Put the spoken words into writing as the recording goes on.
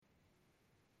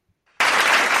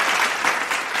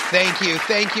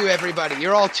Thank you, everybody.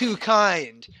 You're all too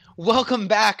kind. Welcome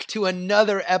back to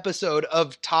another episode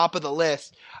of Top of the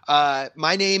List.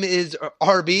 My name is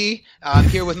RB. I'm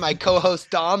here with my co-host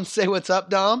Dom. Say what's up,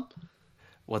 Dom.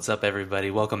 What's up,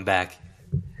 everybody? Welcome back.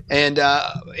 And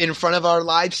in front of our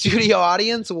live studio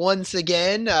audience, once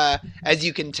again, as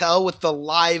you can tell with the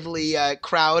lively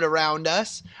crowd around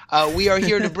us, we are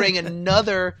here to bring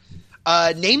another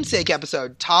namesake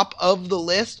episode, Top of the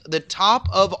List, the top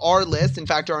of our list, in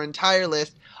fact, our entire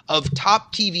list of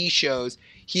top TV shows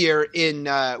here in,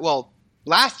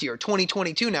 last year,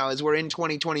 2022 now, as we're in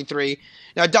 2023.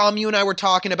 Now, Dom, you and I were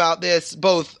talking about this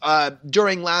both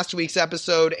during last week's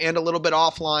episode and a little bit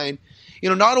offline. You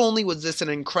know, not only was this an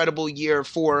incredible year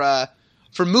for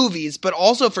movies, but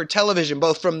also for television,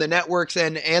 both from the networks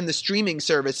and the streaming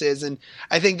services. And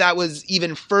I think that was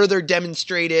even further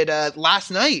demonstrated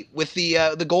last night with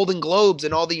the Golden Globes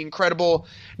and all the incredible,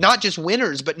 not just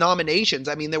winners, but nominations.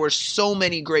 I mean, there were so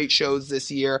many great shows this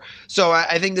year. So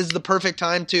I think this is the perfect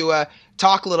time to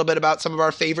talk a little bit about some of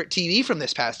our favorite TV from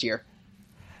this past year.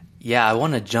 Yeah, I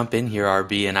want to jump in here,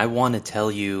 RB, and I want to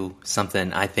tell you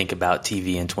something I think about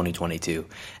TV in 2022.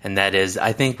 And that is,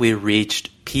 I think we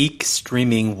reached peak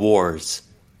streaming wars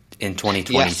in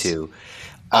 2022. Yes,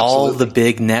 all the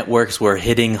big networks were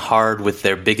hitting hard with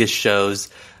their biggest shows.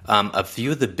 A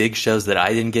few of the big shows that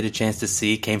I didn't get a chance to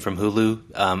see came from Hulu.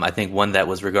 I think one that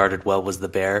was regarded well was The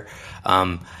Bear.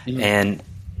 And,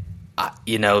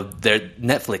 you know,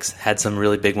 Netflix had some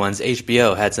really big ones.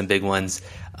 HBO had some big ones.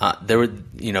 There were,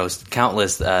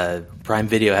 countless. Prime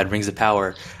Video had Rings of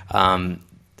Power.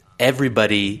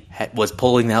 Everybody was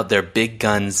pulling out their big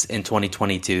guns in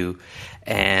 2022,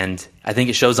 and I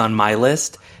think it shows on my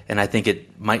list, and I think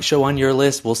it might show on your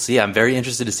list. We'll see. I'm very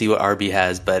interested to see what RB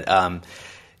has, but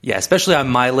yeah, especially on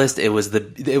my list, it was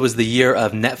the year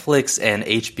of Netflix and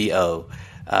HBO.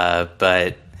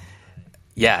 But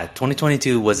yeah,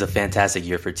 2022 was a fantastic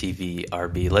year for TV.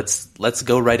 RB, let's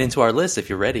go right into our list if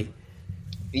you're ready.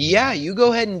 Yeah, you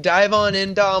go ahead and dive on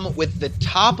in, Dom, with the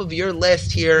top of your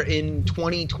list here in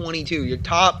 2022, your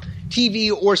top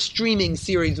TV or streaming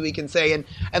series, we can say.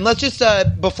 And let's just,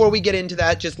 before we get into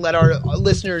that, just let our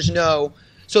listeners know.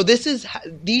 So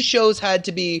these shows had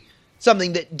to be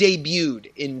something that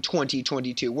debuted in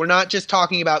 2022. We're not just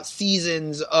talking about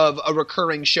seasons of a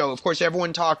recurring show. Of course,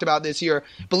 everyone talked about this year.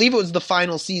 I believe it was the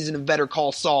final season of Better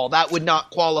Call Saul. That would not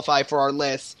qualify for our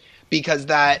list because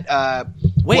that...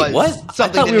 Wait, what? I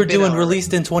thought we were doing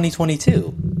released in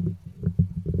 2022.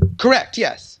 Correct,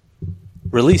 yes.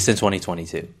 Released in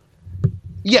 2022.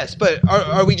 Yes, but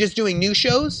are we just doing new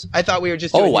shows? I thought we were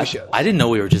just doing new shows. I didn't know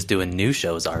we were just doing new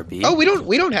shows, RB. Oh,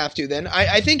 we don't have to then.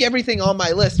 I think everything on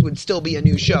my list would still be a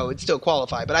new show. It'd still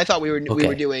qualify, but I thought we were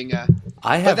doing...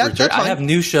 I have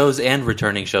new shows and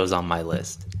returning shows on my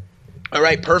list. All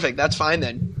right, perfect. That's fine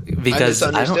then. Because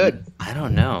I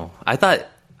don't know. I thought...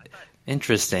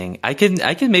 Interesting. I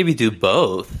can maybe do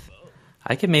both.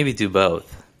 Okay.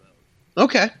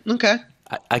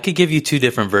 I could give you two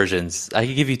different versions.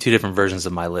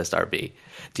 Of my list, RB.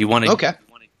 Do you want to? Okay.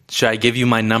 Should I give you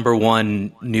my number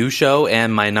one new show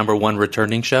and my number one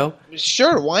returning show?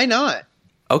 Sure. Why not?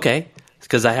 Okay.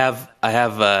 Because I have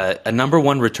a number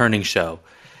one returning show.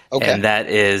 Okay. And that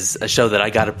is a show that I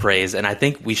got to praise, and I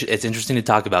think it's interesting to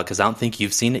talk about because I don't think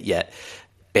you've seen it yet.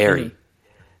 Barry.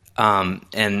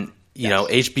 And you know,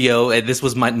 HBO, and this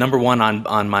was my number one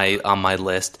on my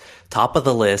list, top of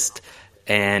the list,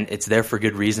 and it's there for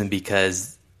good reason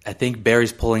because I think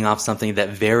Barry's pulling off something that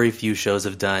very few shows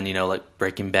have done. You know, like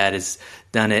Breaking Bad has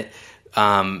done it,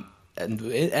 and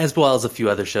as well as a few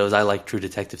other shows. I like True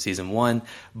Detective season 1,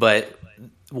 but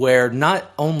where not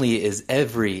only is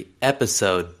every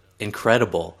episode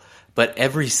incredible, but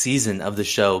every season of the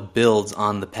show builds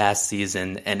on the past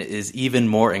season and is even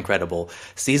more incredible.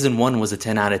 Season 1 was a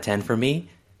 10 out of 10 for me.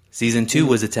 Season 2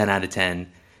 was a 10 out of 10.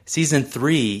 Season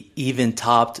 3 even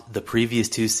topped the previous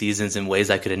 2 seasons in ways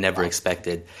I could have never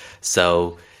expected.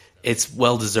 So it's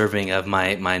well deserving of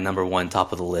my number one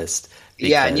top of the list.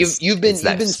 Yeah, and you've been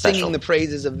singing the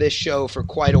praises of this show for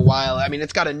quite a while. I mean,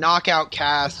 it's got a knockout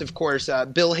cast, of course.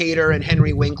 Bill Hader and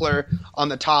Henry Winkler on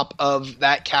the top of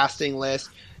that casting list.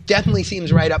 Definitely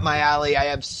seems right up my alley. I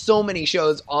have so many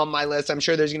shows on my list. I'm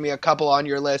sure there's going to be a couple on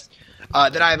your list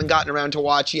that I haven't gotten around to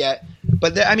watch yet.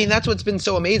 But I mean, that's what's been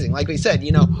so amazing. Like we said,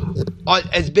 you know,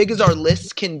 as big as our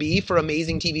lists can be for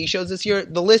amazing TV shows this year,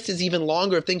 the list is even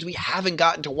longer of things we haven't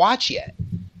gotten to watch yet.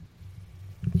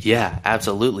 Yeah,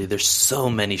 absolutely. There's so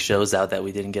many shows out that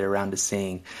we didn't get around to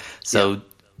seeing. So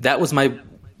that was my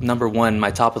number one,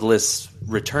 my top of the list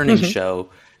returning show.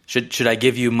 Should I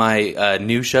give you my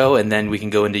new show and then we can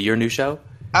go into your new show?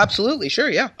 Absolutely, sure,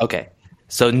 yeah. Okay.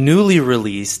 So newly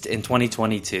released in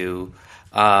 2022,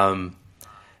 and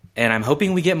I'm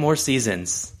hoping we get more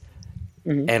seasons.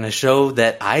 Mm-hmm. And a show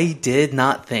that I did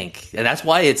not think, and that's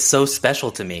why it's so special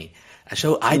to me. A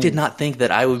show I did not think that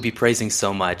I would be praising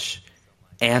so much.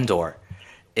 Andor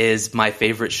is my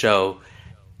favorite show,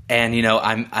 and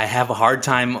I have a hard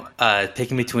time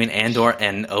picking between Andor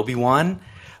and Obi-Wan.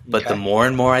 But the more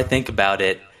and more I think about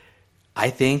it,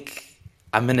 I think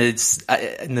I'm gonna.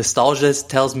 Nostalgia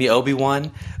tells me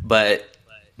Obi-Wan, but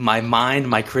my mind,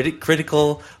 my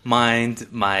critical mind,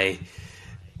 my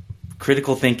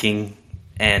critical thinking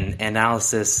and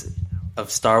analysis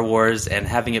of Star Wars and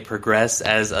having it progress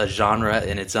as a genre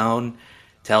in its own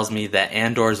tells me that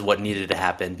Andor is what needed to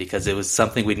happen, because it was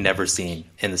something we'd never seen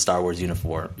in the Star Wars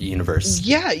universe.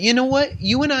 Yeah, you know what?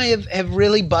 You and I have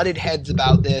really butted heads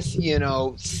about this,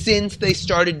 since they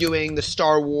started doing the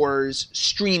Star Wars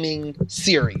streaming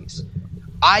series.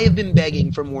 I have been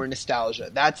begging for more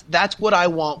nostalgia. That's what I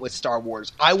want with Star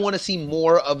Wars. I want to see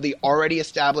more of the already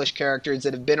established characters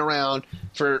that have been around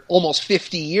for almost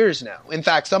 50 years now. In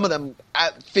fact, some of them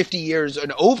at 50 years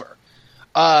and over.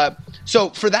 So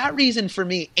for that reason, for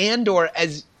me, Andor,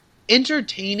 as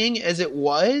entertaining as it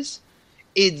was,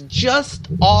 is just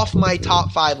off my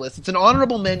top 5 list. It's an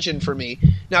honorable mention for me.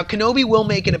 Now, Kenobi will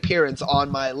make an appearance on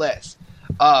my list.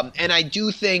 And I do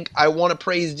think I want to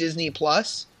praise Disney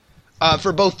Plus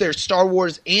for both their Star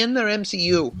Wars and their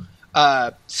MCU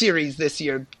series this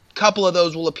year. A couple of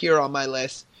those will appear on my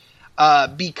list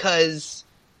because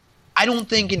I don't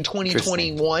think in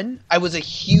 2021 I was a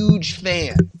huge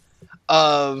fan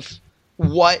of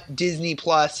what Disney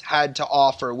Plus had to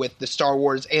offer with the Star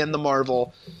Wars and the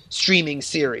Marvel streaming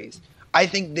series. I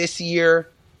think this year,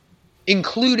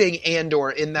 including Andor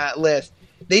in that list,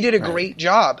 they did a great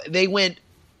job. They went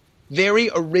very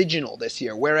original this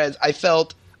year, whereas I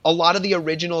felt a lot of the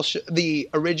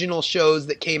original shows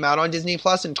that came out on Disney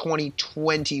Plus in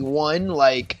 2021,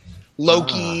 like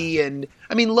Loki, and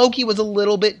I mean Loki was a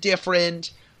little bit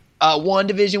different.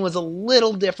 WandaVision was a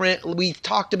little different. We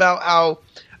talked about how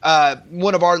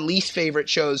one of our least favorite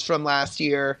shows from last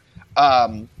year,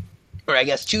 or I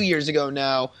guess 2 years ago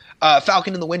now,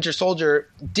 Falcon and the Winter Soldier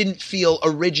didn't feel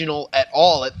original at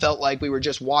all. It felt like we were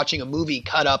just watching a movie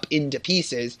cut up into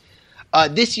pieces.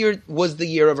 This year was the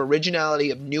year of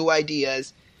originality, of new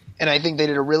ideas, and I think they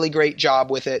did a really great job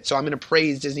with it. So I'm going to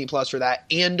praise Disney Plus for that.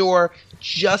 Andor,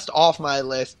 just off my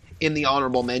list in the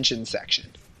honorable mention section.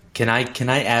 Can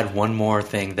I add one more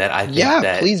thing that I think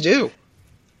that please do.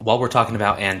 While we're talking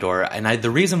about Andor, and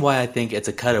the reason why I think it's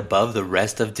a cut above the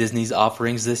rest of Disney's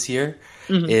offerings this year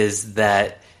is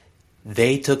that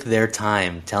they took their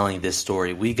time telling this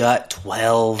story. We got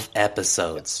 12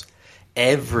 episodes.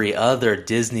 Every other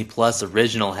Disney Plus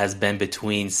original has been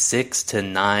between 6 to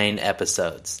 9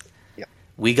 episodes. Yeah.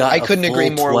 We got I couldn't agree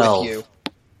more 12, with you.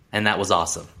 And that was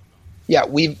awesome. Yeah,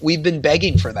 we've been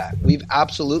begging for that. We've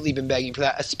absolutely been begging for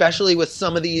that, especially with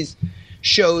some of these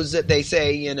shows that they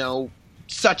say,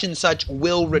 such and such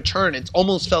will return. It's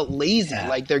almost felt lazy,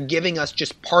 like they're giving us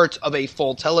just parts of a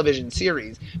full television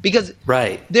series. Because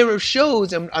there are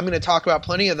shows, and I'm going to talk about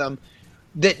plenty of them,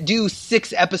 that do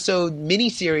 6-episode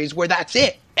miniseries where that's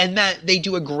it, and that they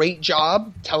do a great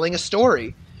job telling a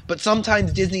story. But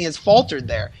sometimes Disney has faltered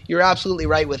there. You're absolutely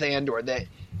right with Andor,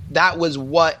 that was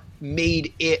what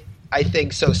made it, I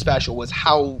think, so special, was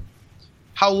how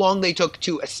long they took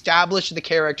to establish the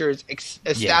characters,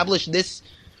 establish this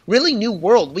really new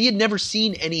world. We had never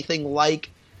seen anything like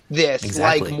this,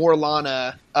 like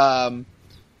Morlana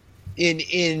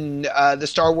in the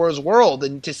Star Wars world,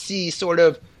 and to see sort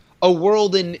of a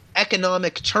world in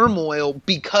economic turmoil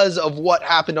because of what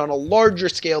happened on a larger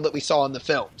scale that we saw in the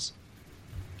films.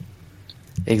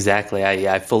 Exactly.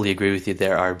 I fully agree with you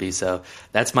there, RB. So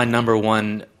that's my number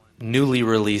one newly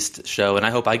released show, and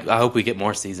I hope we get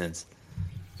more seasons.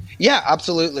 Yeah,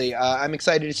 absolutely. I'm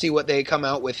excited to see what they come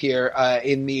out with here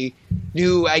in the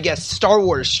new, I guess, Star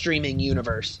Wars streaming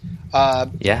universe.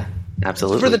 Yeah,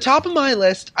 absolutely. For the top of my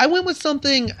list, I went with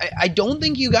something, I don't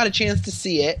think you got a chance to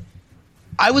see it.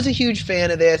 I was a huge fan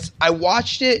of this. I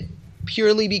watched it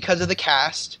purely because of the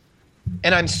cast,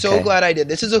 and I'm so glad I did.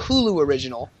 This is a Hulu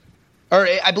original, or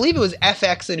I believe it was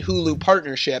FX and Hulu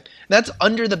partnership. That's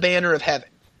Under the Banner of Heaven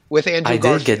with Andrew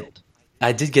Garfield.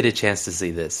 I did get a chance to see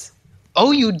this.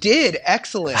 Oh, you did?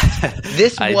 Excellent.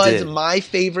 This was my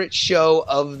favorite show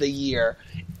of the year.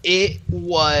 It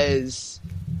was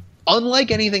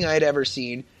unlike anything I'd ever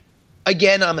seen.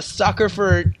 Again, I'm a sucker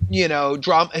for,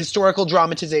 historical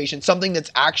dramatization, something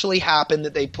that's actually happened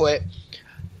that they put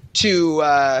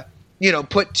to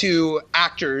put to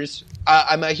actors.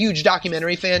 I'm a huge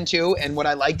documentary fan too, and what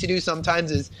I like to do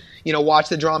sometimes is, watch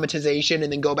the dramatization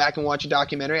and then go back and watch a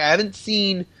documentary. I haven't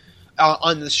seen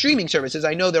on the streaming services.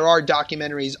 I know there are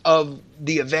documentaries of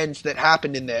the events that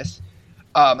happened in this,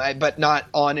 but not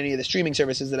on any of the streaming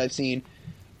services that I've seen.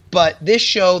 But this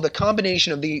show, the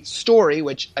combination of the story,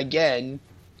 which again,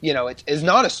 it is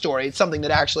not a story, it's something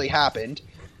that actually happened,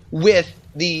 with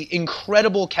the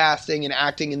incredible casting and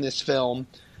acting in this film.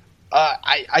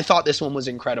 I thought this one was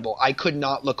incredible. I could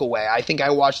not look away. I think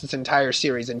I watched this entire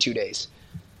series in 2 days.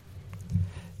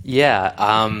 Yeah,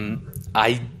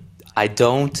 I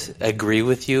don't agree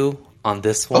with you on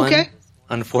this one, okay.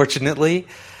 Unfortunately.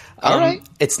 All right.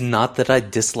 It's not that I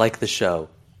dislike the show.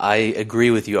 I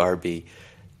agree with you, RB.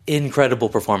 Incredible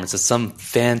performances, some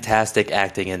fantastic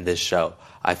acting in this show.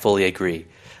 I fully agree.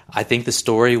 I think the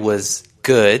story was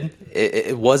good.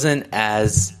 It wasn't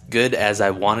as good as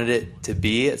I wanted it to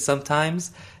be at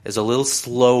sometimes. It's a little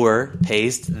slower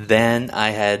paced than I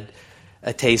had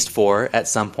a taste for at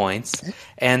some points.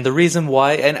 And the reason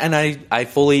why, and I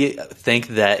fully think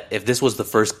that if this was the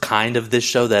first kind of this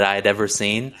show that I had ever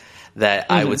seen,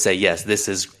 that I would say, yes, this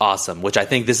is awesome, which I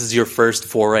think this is your first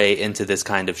foray into this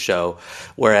kind of show.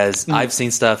 Whereas I've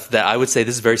seen stuff that I would say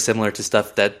this is very similar to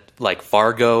stuff that like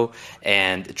Fargo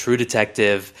and True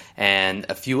Detective and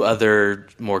a few other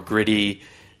more gritty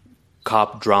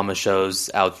cop drama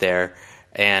shows out there.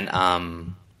 And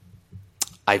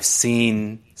I've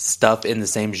seen stuff in the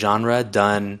same genre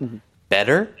done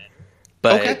better.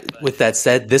 But with that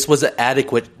said, this was an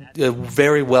adequate,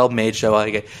 very well made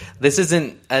show. This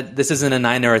isn't a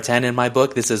 9 or a 10 in my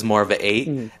book. This is more of an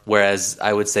 8. Whereas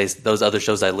I would say those other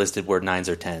shows I listed were 9s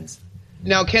or 10s.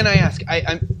 Now, can I ask?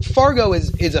 Fargo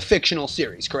is a fictional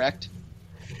series, correct?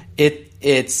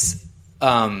 It's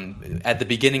at the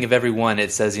beginning of every one,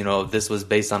 it says, this was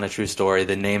based on a true story.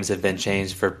 The names have been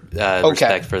changed for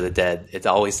respect for the dead. It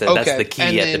always says that's the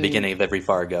key at the beginning of every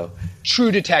Fargo.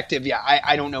 True Detective, yeah,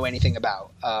 I don't know anything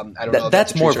about. I don't know. If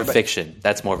that's more of a fiction.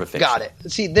 That's more of a fiction. Got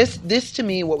it. See, this to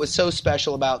me, what was so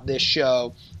special about this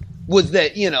show was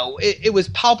that it was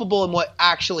palpable in what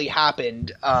actually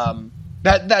happened.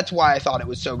 That's why I thought it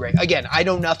was so great. Again, I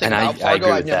know nothing about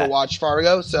Fargo. I've never watched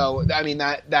Fargo, so I mean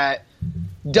that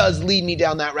does lead me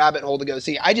down that rabbit hole to go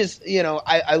see. I just,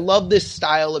 I love this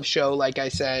style of show. Like I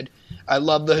said, I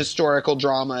love the historical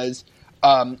dramas,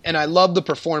 and I love the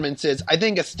performances. I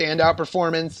think a standout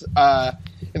performance.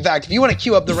 In fact, if you want to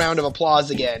cue up the round of applause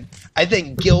again, I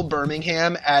think Gil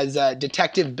Birmingham as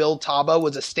Detective Bill Taba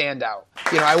was a standout.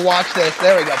 I watched this.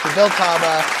 There we go. For Bill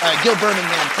Taba, Gil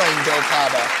Birmingham playing Bill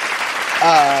Taba.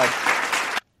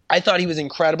 I thought he was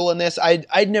incredible in this.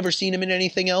 I'd never seen him in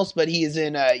anything else, but he is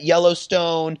in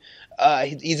Yellowstone.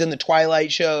 He's in the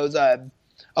Twilight shows,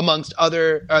 amongst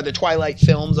other the Twilight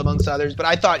films, amongst others. But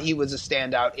I thought he was a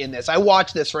standout in this. I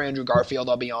watched this for Andrew Garfield.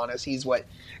 I'll be honest. He's what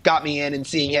got me in, and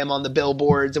seeing him on the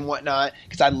billboards and whatnot,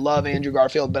 because I love Andrew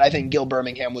Garfield. But I think Gil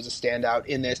Birmingham was a standout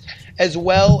in this, as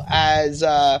well as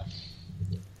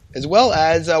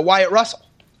Wyatt Russell.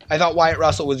 I thought Wyatt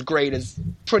Russell was great as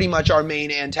pretty much our main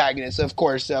antagonist. Of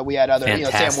course, we had other,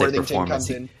 Sam Worthington comes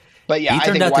in. But yeah, he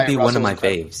turned out Wyatt to be Russell one of my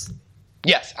faves.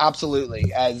 Yes,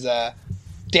 absolutely. As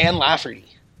Dan Lafferty.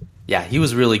 Yeah, he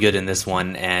was really good in this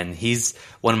one, and he's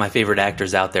one of my favorite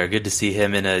actors out there. Good to see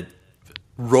him in a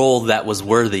role that was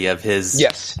worthy of his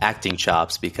acting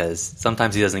chops, because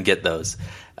sometimes he doesn't get those.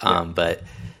 But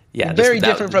yeah, very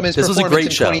different from his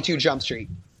performance in 22 Jump Street.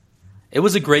 It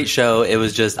was a great show. It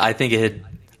was just, I think it had.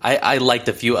 I liked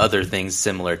a few other things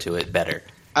similar to it better.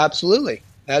 Absolutely.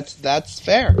 That's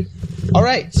fair. All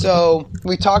right, so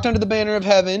we talked Under the Banner of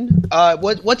Heaven.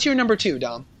 What's your number 2,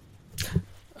 Dom?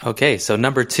 Okay, so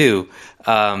number 2.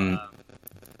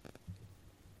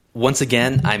 Once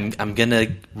again, I'm gonna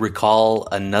recall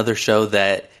another show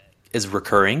that is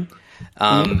recurring,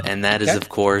 and that is, of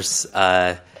course,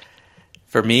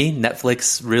 for me,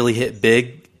 Netflix really hit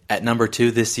big at number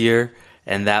 2 this year,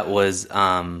 and that was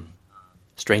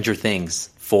Stranger Things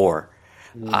 4.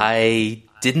 I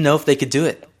didn't know if they could do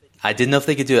it.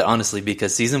 Honestly,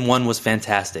 because season 1 was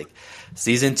fantastic.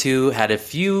 Season 2 had a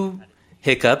few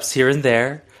hiccups here and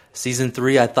there. Season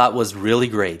 3 I thought was really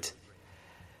great.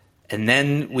 And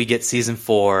then we get season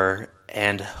 4,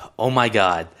 and oh my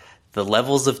God, the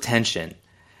levels of tension,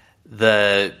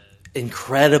 the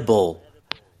incredible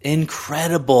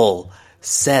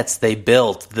sets they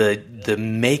built, the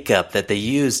makeup that they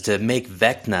used to make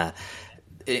Vecna,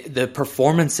 the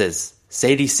performances.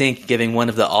 Sadie Sink giving one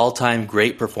of the all-time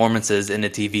great performances in a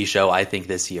TV show, I think,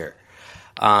 this year.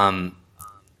 I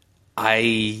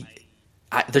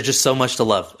there's just so much to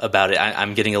love about it.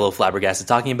 I'm getting a little flabbergasted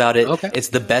talking about it. Okay. It's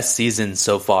the best season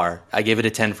so far. I gave it a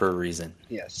 10 for a reason.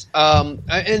 Yes.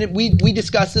 And we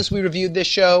discussed this. We reviewed this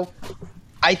show.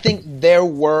 I think there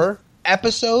were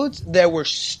episodes, there were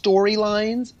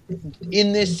storylines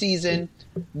in this season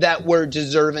that were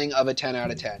deserving of a 10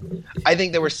 out of 10. I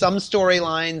think there were some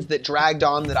storylines that dragged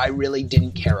on that I really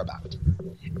didn't care about.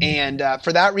 And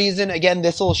for that reason, again,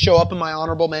 this will show up in my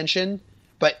honorable mention,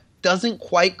 but doesn't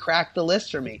quite crack the list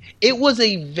for me. It was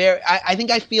I think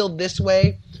I feel this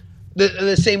way,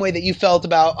 the same way that you felt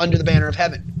about Under the Banner of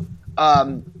Heaven.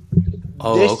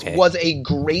 This was a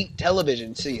great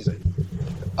television season.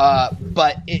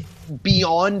 But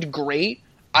beyond great,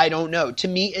 I don't know. To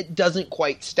me, it doesn't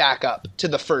quite stack up to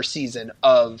the first season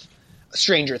of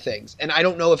Stranger Things. And I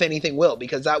don't know if anything will,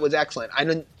 because that was excellent.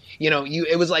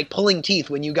 It was like pulling teeth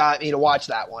when you got me to watch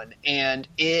that one. And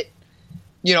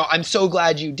I'm so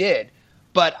glad you did,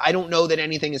 but I don't know that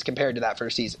anything is compared to that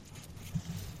first season.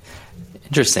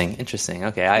 Interesting.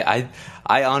 Okay.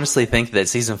 I honestly think that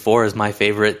season 4 is my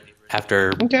favorite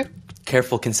after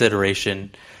careful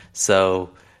consideration. So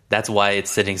that's why it's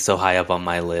sitting so high up on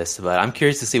my list. But I'm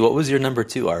curious to see, what was your number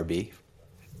 2, RB?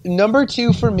 Number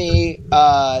 2 for me,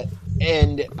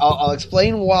 and I'll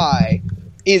explain why,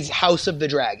 is House of the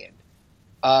Dragon.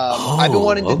 I've been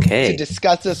wanting to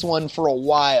discuss this one for a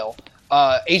while.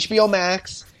 HBO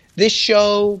Max, this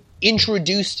show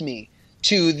introduced me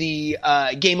to the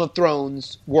Game of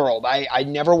Thrones world. I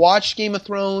never watched Game of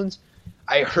Thrones.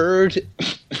 I heard,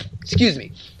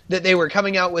 that they were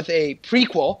coming out with a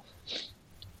prequel.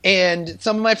 And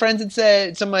some of my friends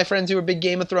who were big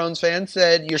Game of Thrones fans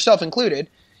said, yourself included,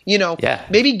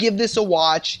 maybe give this a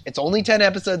watch. It's only 10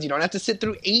 episodes. You don't have to sit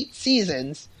through 8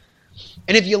 seasons.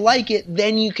 And if you like it,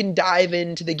 then you can dive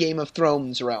into the Game of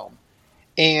Thrones realm.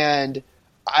 And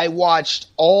I watched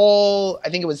I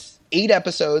think it was 8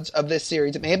 episodes of this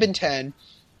series. It may have been 10.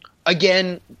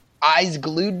 Again, eyes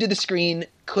glued to the screen,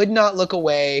 could not look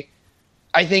away.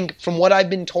 I think from what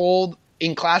I've been told,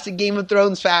 in classic Game of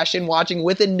Thrones fashion, watching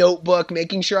with a notebook,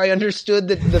 making sure I understood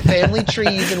the family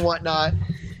trees and whatnot.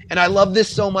 And I love this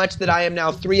so much that I am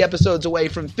now 3 episodes away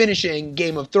from finishing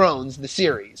Game of Thrones, the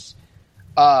series.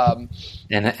 And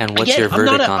what's your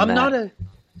verdict on that?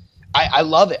 I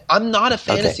love it. I'm not a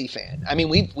fantasy fan. I mean,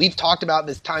 we've talked about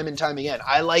this time and time again.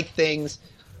 I like things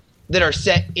that are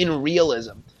set in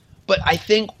realism. But I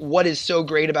think what is so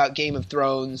great about Game of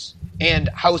Thrones and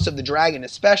House of the Dragon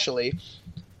especially,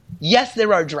 yes,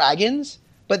 there are dragons,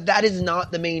 but that is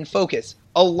not the main focus.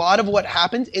 A lot of what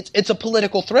happens, it's a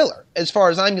political thriller, as far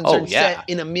as I'm concerned, set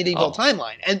in a medieval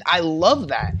timeline. And I love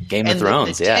that. Game of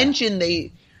Thrones,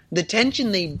 the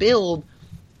tension they build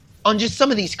on just some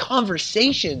of these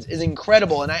conversations is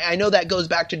incredible. And I know that goes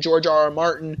back to George R.R.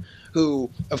 Martin,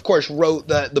 who, of course, wrote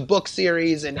the book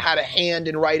series and had a hand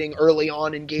in writing early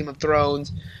on in Game of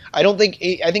Thrones. I think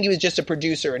he was just a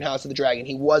producer in House of the Dragon.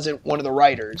 He wasn't one of the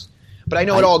writers. But I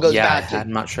know it all goes back to...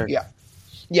 I'm not sure.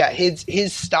 Yeah,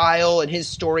 his style and his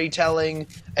storytelling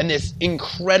and this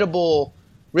incredible,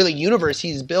 really, universe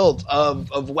he's built of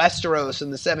Westeros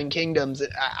and the Seven Kingdoms.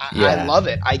 I love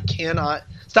it. I cannot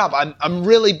stop. I'm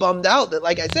really bummed out that,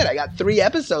 like I said, I got 3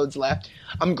 episodes left.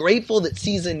 I'm grateful that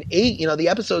season 8, the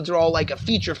episodes are all like a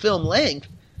feature film length.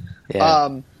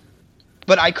 Yeah.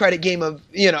 But I credit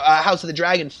House of the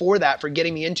Dragon for that, for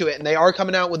getting me into it. And they are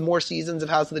coming out with more seasons of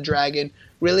House of the Dragon.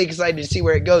 Really excited to see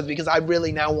where it goes, because I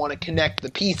really now want to connect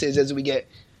the pieces as we get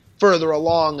further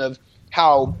along of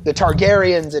how the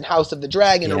Targaryens in House of the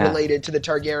Dragon are related to the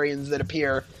Targaryens that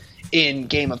appear in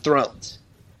Game of Thrones.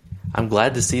 I'm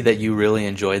glad to see that you really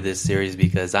enjoyed this series,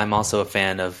 because I'm also a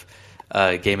fan of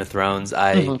Game of Thrones.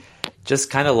 I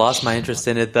just kind of lost my interest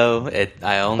in it, though.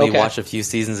 I only watched a few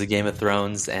seasons of Game of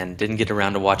Thrones and didn't get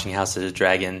around to watching House of the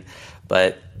Dragon.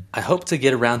 But I hope to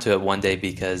get around to it one day,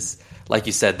 because, like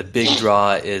you said, the big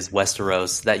draw is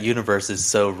Westeros. That universe is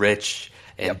so rich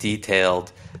and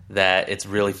detailed that it's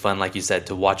really fun, like you said,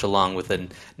 to watch along with a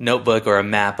notebook or a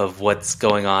map of what's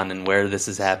going on and where this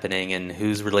is happening and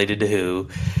who's related to who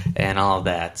and all of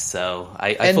that. So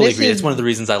I fully agree. It's one of the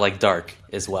reasons I like Dark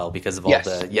as well, because of all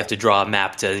you have to draw a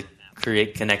map to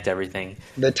connect everything.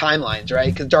 The timelines,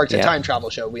 right? Because Dark's a time travel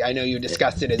show. I know you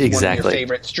discussed it as one of your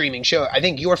favorite streaming show. I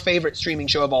think your favorite streaming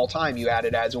show of all time you had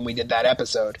it as when we did that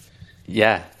episode.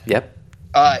 Yeah. Yep.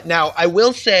 Now, I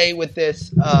will say with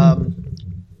this,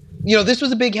 this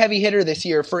was a big heavy hitter this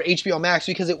year for HBO Max,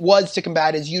 because it was to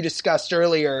combat, as you discussed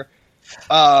earlier,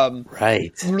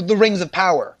 the Rings of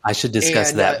Power. I should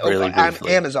discuss that really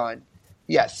briefly. Amazon.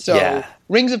 Yes. So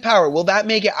Rings of Power, will that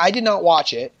make it? I did not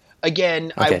watch it,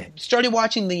 Again, Okay. I started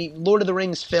watching the Lord of the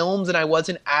Rings films, and I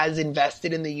wasn't as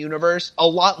invested in the universe. A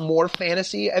lot more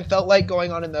fantasy, I felt like,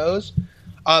 going on in those.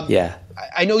 Yeah.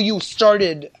 I know you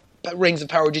started Rings of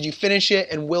Power. Did you finish it,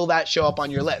 and will that show up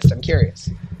on your list? I'm curious.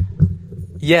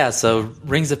 Yeah, so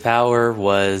Rings of Power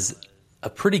was a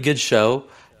pretty good show.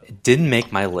 It didn't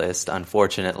make my list,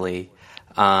 unfortunately.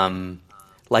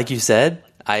 Like you said,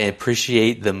 I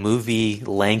appreciate the movie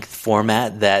length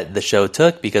format that the show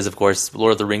took because, of course,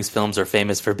 Lord of the Rings films are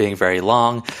famous for being very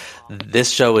long.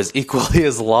 This show is equally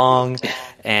as long,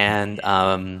 and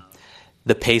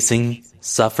the pacing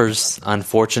suffers,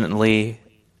 unfortunately,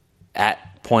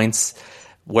 at points.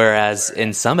 Whereas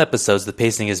in some episodes, the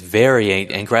pacing is very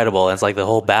incredible. It's like the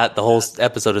whole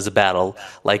episode is a battle.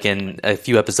 Like in a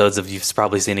few episodes of you've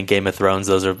probably seen in Game of Thrones,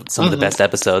 those are some of the best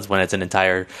episodes when it's an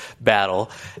entire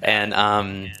battle.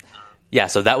 And yeah,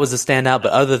 so that was a standout.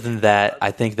 But other than that,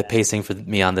 I think the pacing for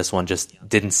me on this one just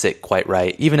didn't sit quite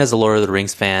right, even as a Lord of the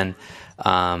Rings fan.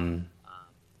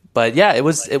 But yeah, it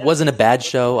wasn't a bad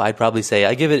show. I'd probably say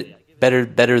I give it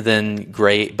better than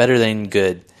great, better than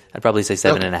good. I'd probably say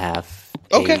 7.5.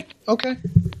 Okay.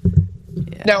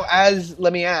 Yeah. Now,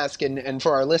 let me ask, and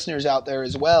for our listeners out there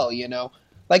as well, you know,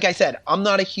 like I said, I'm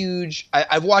not a huge.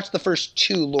 I've watched the first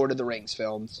 2 Lord of the Rings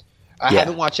films. I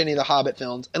haven't watched any of the Hobbit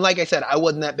films, and like I said, I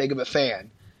wasn't that big of a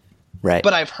fan. Right.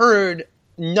 But I've heard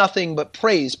nothing but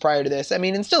praise prior to this. I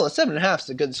mean, and still a 7.5 is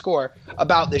a good score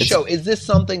about this show. Is this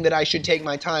something that I should take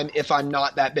my time if I'm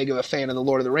not that big of a fan of the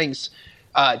Lord of the Rings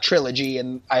trilogy,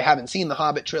 and I haven't seen the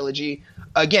Hobbit trilogy?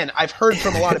 Again, I've heard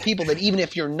from a lot of people that even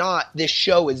if you're not, this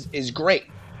show is great.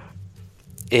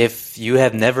 If you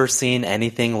have never seen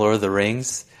anything Lord of the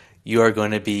Rings, you are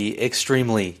going to be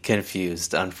extremely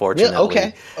confused, unfortunately.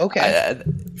 Really? Okay.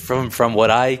 From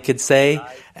what I could say,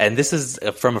 and this is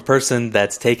from a person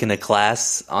that's taken a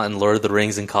class on Lord of the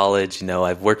Rings in college. You know,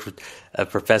 I've worked with a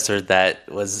professor that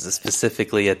was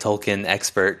specifically a Tolkien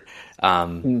expert.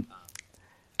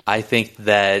 I think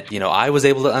that, you know, I was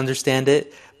able to understand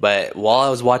it. But while I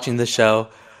was watching the show,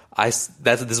 this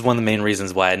is one of the main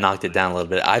reasons why I knocked it down a little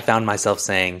bit. I found myself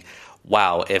saying,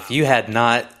 wow, if you had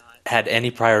not had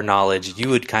any prior knowledge, you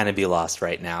would kind of be lost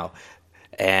right now.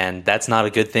 And that's not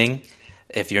a good thing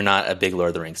if you're not a big Lord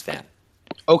of the Rings fan.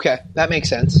 Okay, that makes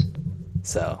sense.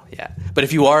 So, yeah. But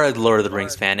if you are a Lord of the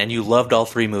Rings fan and you loved all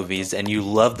 3 movies and you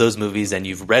love those movies and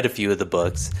you've read a few of the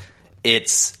books,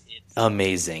 it's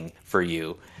amazing for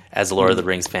you as a Lord of the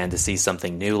Rings fan to see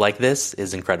something new like this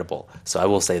is incredible. So I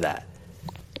will say that.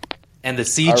 And the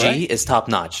CG is top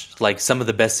notch, like some of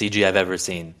the best CG I've ever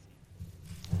seen.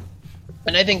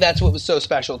 And I think that's what was so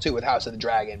special too with House of the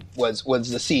Dragon was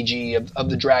the CG of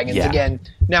the dragons. Yeah. Again,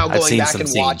 now going back and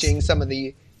watching some of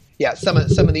the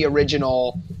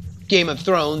original Game of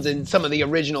Thrones and some of the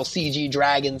original CG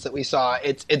dragons that we saw,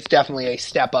 it's definitely a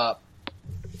step up.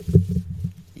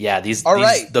 Yeah,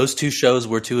 those 2 shows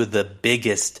were 2 of the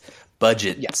biggest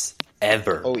budgets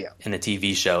ever in a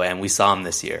TV show, and we saw them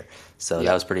this year. So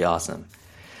that was pretty awesome.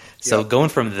 So going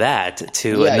from that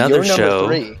to another show.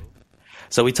 3.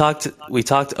 So we talked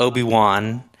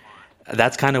Obi-Wan.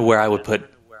 That's kind of where I would put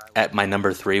at my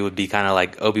number 3 would be kind of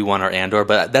like Obi-Wan or Andor,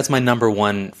 but that's my number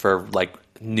 1 for like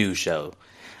new show.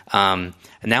 And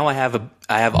now I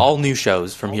have all new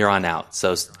shows from here on out.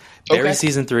 So Barry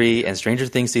Season 3 and Stranger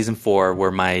Things Season 4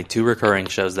 were my 2 recurring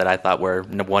shows that I thought were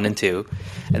 1 and 2.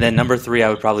 And then number 3, I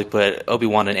would probably put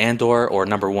Obi-Wan and Andor, or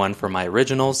number 1 for my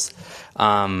originals.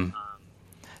 Now,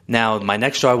 my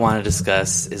next show I want to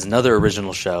discuss is another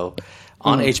original show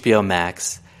on HBO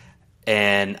Max.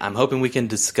 And I'm hoping we can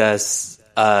discuss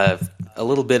a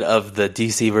little bit of the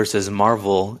DC versus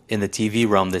Marvel in the TV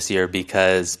realm this year,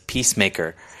 because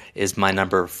Peacemaker is my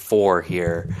number 4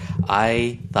 here.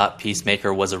 I thought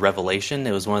Peacemaker was a revelation.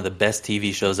 It was one of the best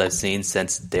TV shows I've seen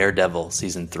since Daredevil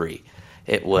Season 3.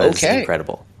 It was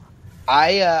incredible.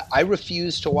 I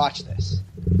refuse to watch this.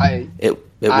 It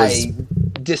was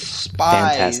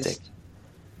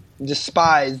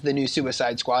despise the new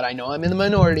Suicide Squad. I know I'm in the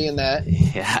minority in that.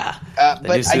 Yeah.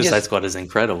 The new Suicide Squad is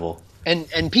incredible.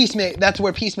 And Peacemaker, that's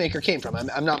where Peacemaker came from.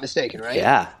 I'm not mistaken, right?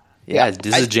 Yeah,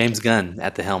 this is James Gunn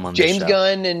at the helm on this show. James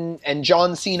Gunn and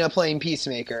John Cena playing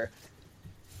Peacemaker.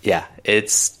 Yeah,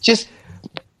 it's just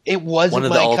it wasn't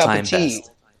my cup of tea.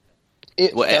 Best.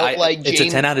 It felt like it's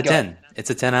James a 10 out of 10. Gunn. It's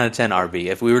a 10 out of 10, RB.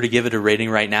 If we were to give it a rating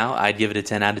right now, I'd give it a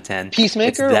 10 out of 10.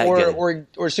 Peacemaker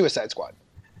or Suicide Squad?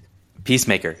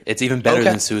 Peacemaker. It's even better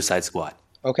than Suicide Squad.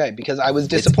 Okay, because I was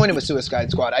disappointed with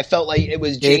Suicide Squad. I felt like it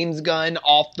was James Gunn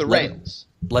off the rails.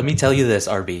 Let me tell you this,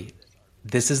 RB.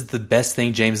 This is the best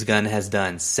thing James Gunn has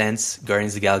done since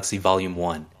Guardians of the Galaxy Volume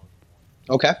 1.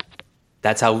 Okay.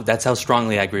 That's how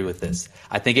strongly I agree with this.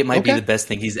 I think it might be the best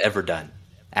thing he's ever done,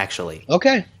 actually.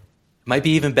 Okay. Might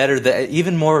be even better,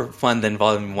 even more fun than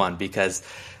Volume 1, because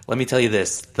let me tell you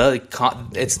this,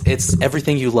 it's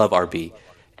everything you love, RB.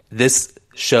 This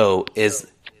show is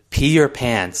pee your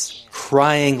pants,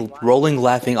 crying, rolling,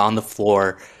 laughing on the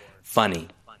floor, funny.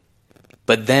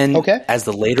 But then as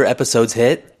the later episodes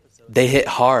hit, they hit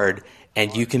hard,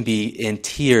 and you can be in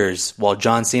tears while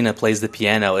John Cena plays the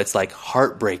piano. It's like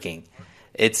heartbreaking.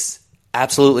 It's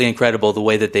absolutely incredible the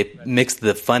way that they mix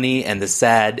the funny and the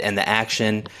sad and the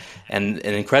action and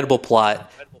an incredible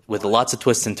plot with lots of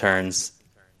twists and turns.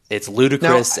 It's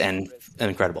ludicrous and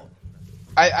incredible.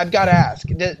 I've got to ask,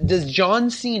 does John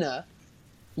Cena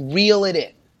reel it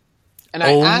in? And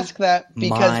I ask that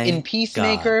because in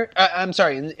Peacemaker,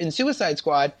 in Suicide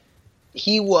Squad,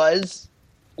 he was,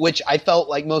 which I felt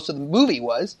like most of the movie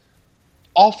was,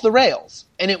 off the rails.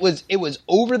 And it was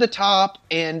over the top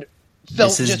and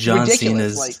felt just ridiculous. This is John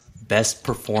Cena's best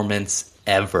performance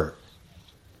ever.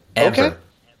 Ever,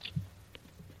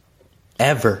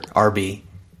 RB.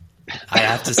 I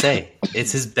have to say,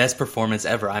 it's his best performance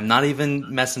ever. I'm not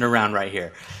even messing around right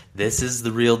here. This is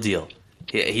the real deal.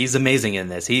 He's amazing in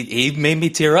this. He made me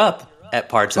tear up at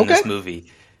parts in this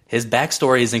movie. His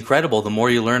backstory is incredible. The more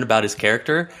you learn about his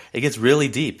character, it gets really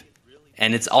deep.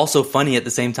 And it's also funny at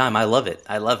the same time. I love it.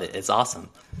 It's awesome.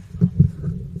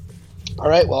 All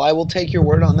right. Well, I will take your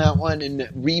word on that one and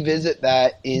revisit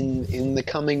that in the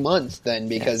coming months then,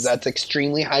 because that's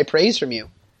extremely high praise from you.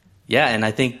 Yeah, and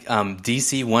I think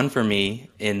DC won for me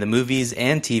in the movies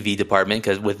and TV department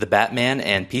because with the Batman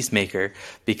and Peacemaker,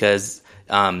 because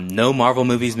no Marvel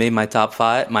movies made my top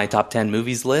 10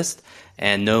 movies list,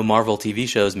 and no Marvel TV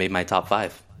shows made my top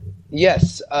 5.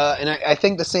 Yes, and I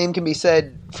think the same can be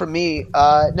said for me.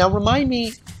 Now, remind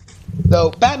me,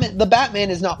 though, the Batman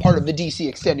is not part of the DC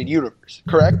Extended Universe,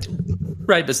 correct?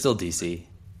 Right, but still DC.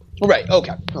 Right,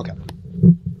 okay.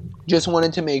 Just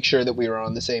wanted to make sure that we were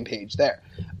on the same page there.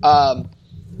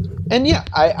 And yeah,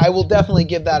 I will definitely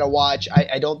give that a watch.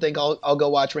 I don't think I'll go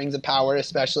watch Rings of Power,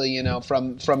 especially,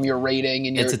 from your rating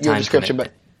and your description.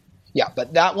 Commitment.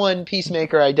 But that one,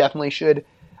 Peacemaker, I definitely should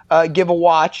give a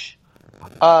watch.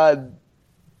 Coming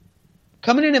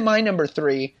in at my number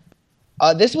 3,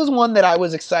 this was one that I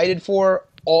was excited for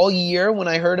all year when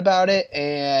I heard about it,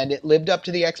 and it lived up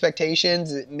to the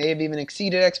expectations. It may have even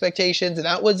exceeded expectations, and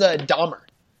that was Dahmer.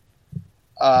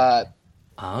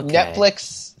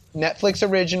 Netflix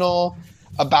original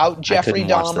about Jeffrey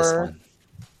Dahmer.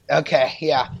 Okay,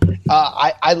 yeah.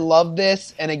 I love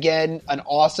this, and again, an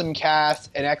awesome cast,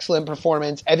 an excellent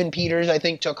performance. Evan Peters, I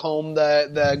think, took home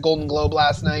the Golden Globe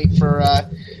last night for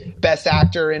Best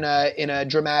Actor in a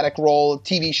dramatic role,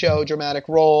 TV show dramatic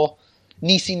role.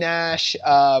 Niecy Nash.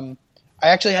 I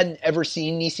actually hadn't ever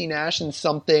seen Niecy Nash in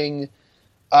something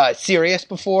serious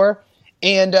before.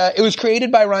 And it was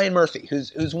created by Ryan Murphy,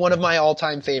 who's one of my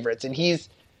all-time favorites. And he's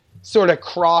sort of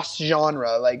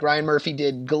cross-genre. Like Ryan Murphy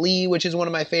did Glee, which is one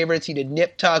of my favorites. He did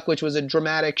Nip Tuck, which was a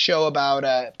dramatic show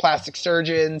about plastic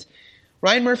surgeons.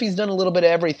 Ryan Murphy's done a little bit of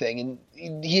everything.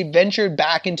 And he ventured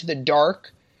back into the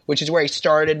dark, which is where he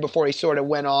started before he sort of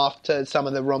went off to some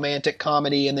of the romantic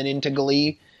comedy and then into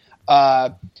Glee.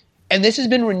 And this has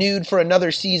been renewed for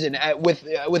another season with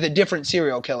a different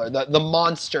serial killer, the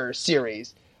Monster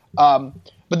series.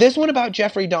 But this one about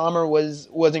Jeffrey Dahmer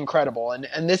was incredible,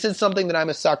 and this is something that I'm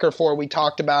a sucker for. We've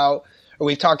talked about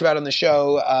on the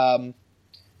show.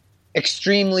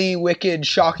 Extremely wicked,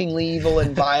 shockingly evil,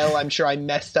 and vile. I'm sure I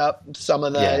messed up some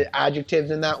of the adjectives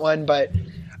in that one, but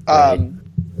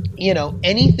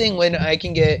anything when I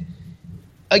can get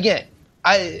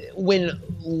when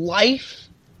life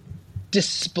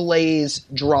displays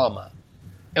drama,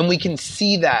 and we can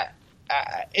see that.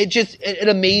 It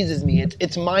amazes me.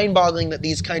 It's mind-boggling that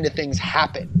these kind of things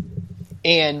happen,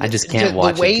 and I just can't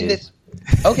watch the way it.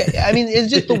 I mean, it's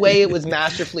just the way it was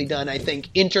masterfully done. I think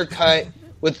intercut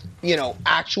with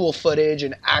actual footage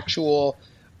and actual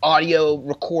audio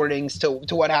recordings to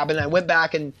what happened. I went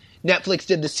back and Netflix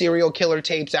did the serial killer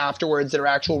tapes afterwards that are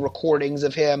actual recordings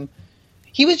of him.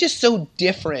 He was just so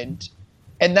different,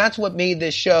 and that's what made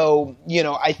this show,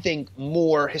 I think,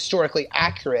 more historically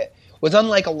accurate. Was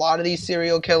unlike a lot of these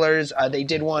serial killers. They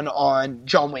did one on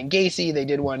John Wayne Gacy. They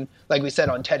did one, like we said,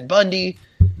 on Ted Bundy.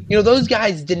 Those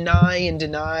guys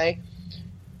deny.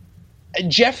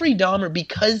 Jeffrey Dahmer,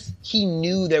 because he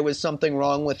knew there was something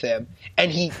wrong with him,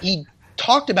 and he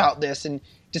talked about this and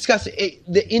discussed it.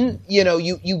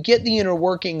 You get the inner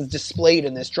workings displayed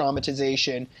in this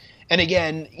dramatization. And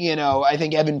again, I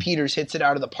think Evan Peters hits it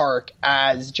out of the park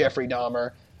as Jeffrey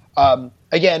Dahmer.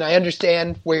 Again, I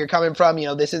understand where you're coming from.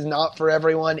 This is not for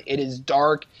everyone. It is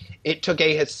dark. it took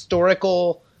a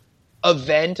historical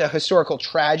event, a historical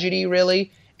tragedy,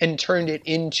 really, and turned it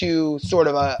into sort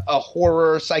of a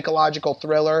horror psychological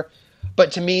thriller.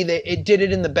 But to me, it did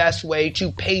it in the best way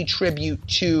to pay tribute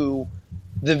to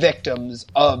the victims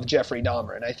of Jeffrey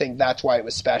Dahmer, and I think that's why it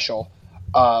was special.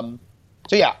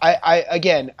 So yeah,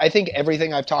 I think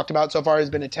everything I've talked about so far has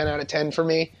been a 10 out of 10 for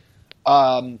me.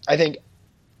 I think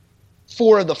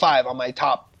 4 of the 5 on my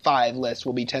top 5 list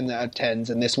will be 10 out of 10s,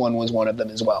 and this one was one of them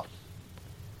as well.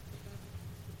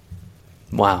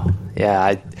 Wow.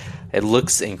 Yeah, it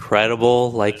looks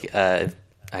incredible. Like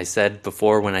I said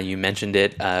before when you mentioned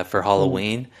it for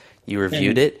Halloween, you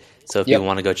reviewed it. So if you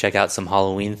want to go check out some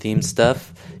Halloween-themed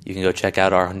stuff, you can go check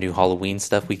out our new Halloween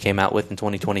stuff we came out with in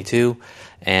 2022.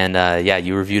 And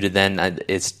you reviewed it then.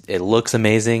 It looks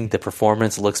amazing. The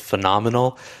performance looks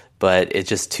phenomenal, but it's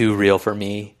just too real for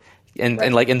me.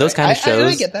 And like in those kind of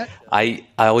shows, I get that. I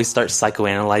always start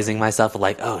psychoanalyzing myself,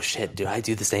 like, oh shit, do I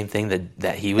do the same thing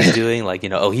that he was doing? Like,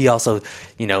 he also,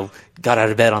 got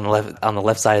out of bed on the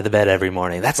left side of the bed every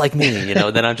morning. That's like me,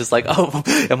 Then I'm just like, oh,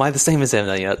 am I the same as him?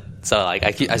 So like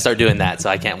I start doing that, so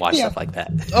I can't watch stuff like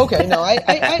that. Okay, no, I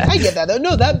get that though.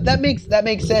 No, that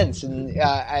makes sense, and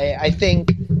I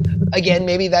think again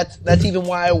maybe that's even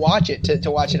why I watch it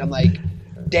to watch it. I'm like,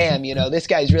 damn, this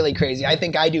guy's really crazy. I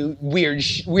think I do weird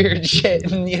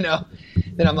shit, and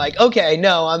then I'm like, okay,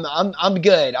 no, I'm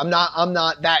good. I'm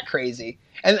not that crazy.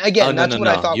 And again, I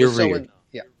thought you're was so. Weird.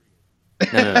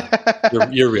 No.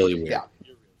 You're really weird. Yeah.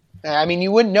 I mean,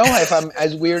 you wouldn't know if I'm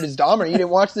as weird as Dahmer. You didn't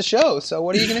watch the show, so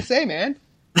what are you gonna say, man?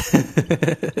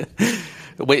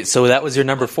 Wait, so that was your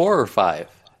number 4 or 5?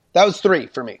 That was 3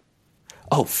 for me.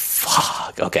 Oh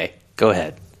fuck. Okay, go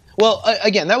ahead. Well,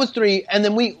 again, that was 3, and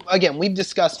then we've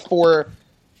discussed 4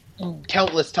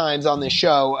 countless times on this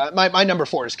show. My number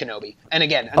 4 is Kenobi, and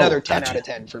again, another 10 out of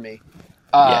 10 for me.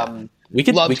 We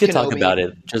could talk about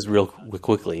it just real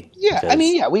quickly.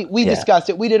 Yeah, we discussed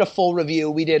it. We did a full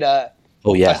review. We did a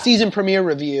season premiere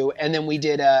review, and then we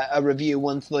did a review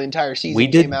once the entire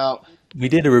season came out. We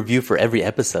did a review for every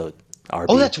episode. RB.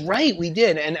 Oh, that's right, we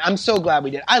did, and I'm so glad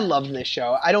we did. I loved this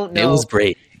show. I don't know. It was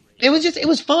great. It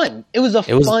was fun. It was a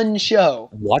fun show.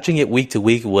 Watching it week to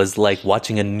week was like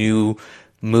watching a new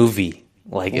movie.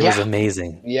 Like, it was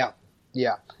amazing. Yeah.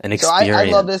 An experience. So I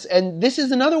love this, and this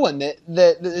is another one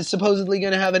that is supposedly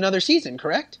going to have another season,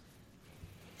 correct?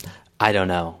 I don't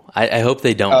know. I hope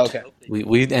they don't. Oh, okay.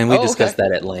 We discussed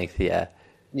that at length. Yeah.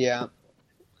 Yeah.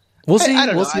 We'll see. I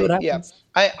don't know. We'll see what happens.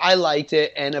 I liked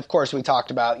it, and of course we talked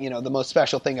about, the most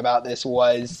special thing about this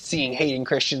was seeing Hayden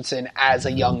Christensen as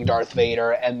a young Darth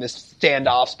Vader, and the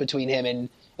standoffs between him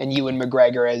and Ewan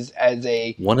McGregor as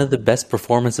a one of the best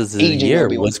performances of the year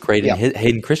was creating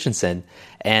Hayden Christensen,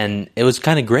 and it was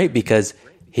kind of great because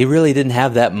he really didn't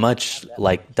have that much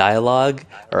like dialogue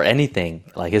or anything.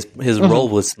 Like his role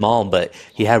was small, but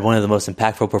he had one of the most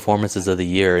impactful performances of the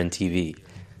year in TV.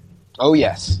 Oh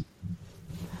yes.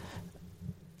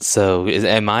 So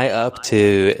am I up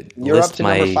to? You're up to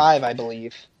number 5, I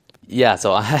believe. Yeah.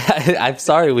 So I'm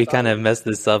sorry we kind of messed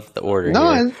this up, the order.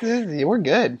 No, we're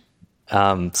good.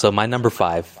 So my number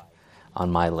 5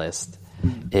 on my list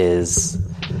is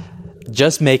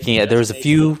just making it. There's a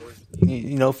few,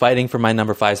 fighting for my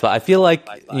number 5 spot. I feel like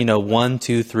 1,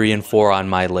 2, 3, and 4 on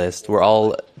my list were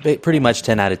all pretty much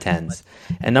 10 out of 10s.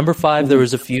 And number 5, there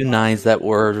was a few 9s that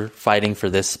were fighting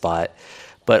for this spot.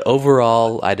 But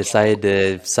overall, I decided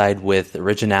to side with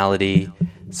originality,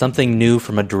 something new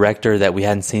from a director that we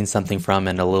hadn't seen something from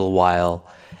in a little while,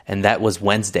 and that was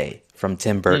Wednesday from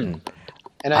Tim Burton.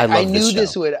 And I knew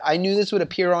this would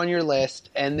appear on your list,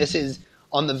 and this is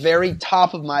on the very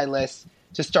top of my list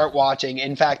to start watching.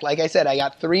 In fact, like I said, I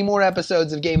got 3 more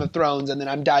episodes of Game of Thrones, and then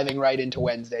I'm diving right into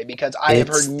Wednesday because I have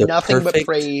heard nothing but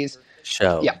praise.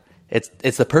 Show. Yeah,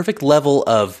 it's the perfect level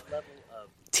of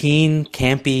teen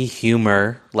campy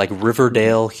humor, like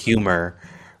Riverdale humor,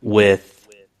 with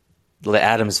the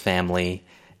Addams Family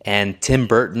and Tim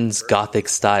Burton's gothic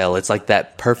style. It's like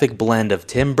that perfect blend of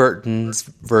Tim Burton's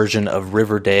version of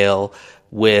Riverdale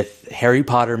with Harry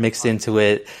Potter mixed into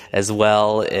it as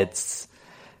well. It's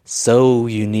so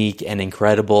unique and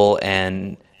incredible,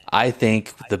 and I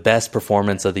think the best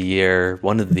performance of the year,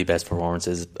 one of the best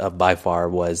performances by far,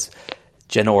 was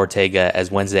Jenna Ortega as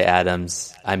Wednesday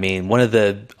Addams. I mean, one of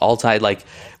the all-time, like,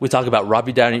 we talk about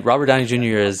Robert Downey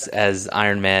Jr. as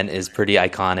Iron Man is pretty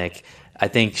iconic. I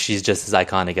think she's just as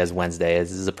iconic as Wednesday.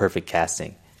 This is a perfect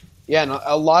casting. Yeah, and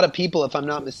a lot of people, if I'm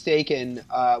not mistaken,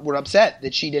 were upset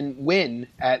that she didn't win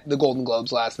at the Golden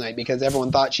Globes last night because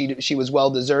everyone thought she was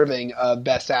well deserving of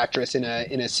Best Actress in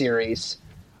a series.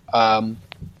 But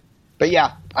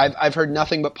yeah, I've heard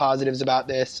nothing but positives about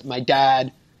this. My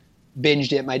dad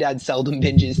binged it. My dad seldom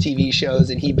binges TV shows,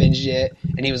 and he binged it,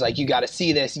 and he was like, "You got to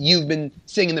see this." You've been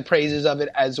singing the praises of it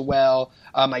as well.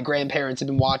 My grandparents have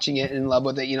been watching it and in love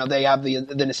with it. You know, they have the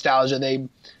nostalgia.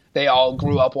 They all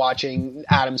grew up watching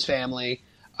Addams Family.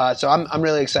 So I'm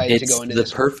really excited to go into this.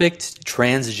 It's the perfect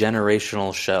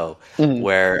transgenerational show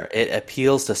where it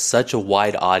appeals to such a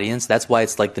wide audience. That's why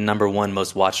it's like the #1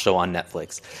 most watched show on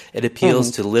Netflix. It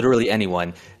appeals to literally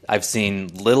anyone. I've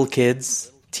seen little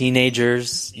kids,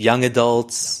 teenagers, young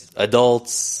adults,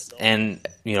 and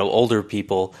older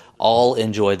people all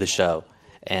enjoy the show,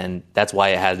 and that's why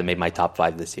it hasn't made my top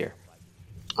 5 this year.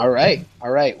 All right.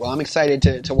 Well, I'm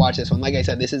excited to watch this one. Like I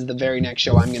said, this is the very next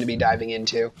show I'm going to be diving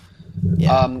into.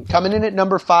 Yeah. Coming in at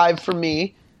number 5 for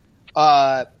me,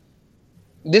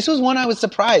 this was one I was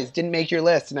surprised didn't make your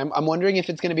list, and I'm wondering if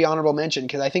it's going to be honorable mention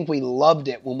because I think we loved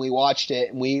it when we watched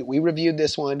it and we reviewed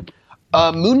this one.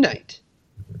 Moon Knight.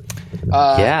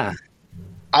 Yeah.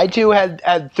 I too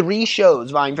had 3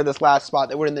 shows vying for this last spot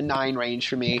that were in the 9 range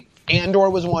for me. Andor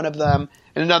was one of them,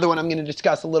 and another one I'm going to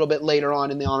discuss a little bit later on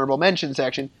in the honorable mention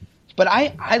section. But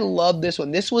I love this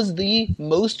one. This was the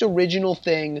most original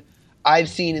thing I've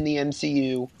seen in the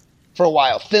MCU for a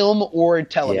while, film or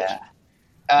television.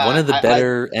 Yeah. One of the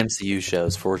better MCU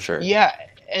shows for sure. Yeah,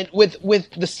 and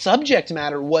with the subject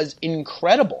matter was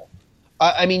incredible.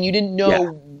 I mean, you didn't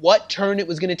know what turn it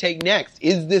was going to take next.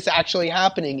 Is this actually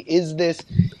happening? Is this,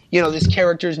 this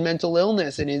character's mental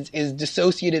illness and his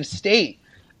dissociative state?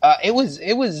 It was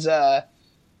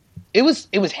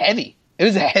heavy. It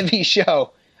was a heavy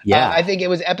show. Yeah, I think it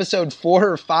was episode 4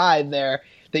 or 5 there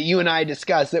that you and I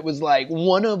discussed. That was like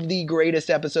one of the greatest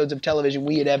episodes of television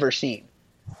we had ever seen.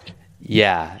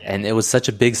 Yeah, and it was such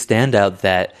a big standout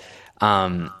that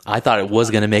I thought it was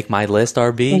going to make my list,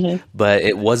 RB, but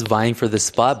it was vying for the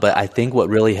spot. But I think what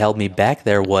really held me back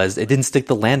there was it didn't stick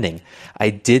the landing. I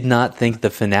did not think the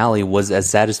finale was as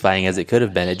satisfying as it could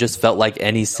have been. It just felt like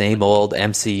any same old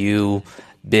MCU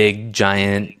big,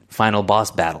 giant final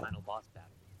boss battle.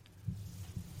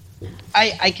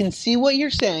 I can see what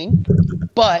you're saying,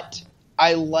 but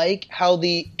I like how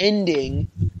the ending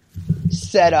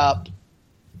set up.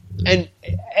 And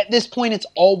at this point, it's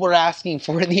all we're asking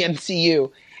for in the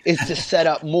MCU is to set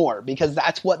up more because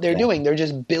that's what they're doing. They're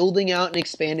just building out and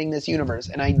expanding this universe.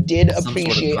 And I did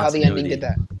appreciate how the ending did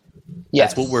that.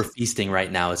 Yes. That's what we're feasting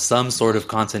right now is some sort of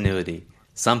continuity.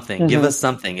 Something. Give us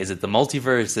something. Is it the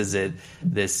multiverse? Is it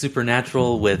this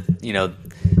supernatural with,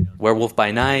 Werewolf by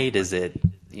Night? Is it,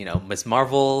 Miss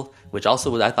Marvel? Which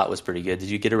also I thought was pretty good. Did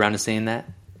you get around to saying that?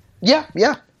 Yeah.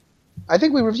 I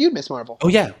think we reviewed Miss Marvel. Oh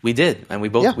yeah, we did, and we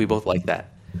both liked that.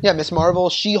 Yeah, Miss Marvel,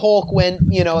 She-Hulk went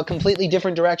a completely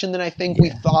different direction than I think we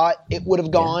thought it would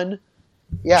have gone.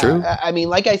 Yeah, True. I mean,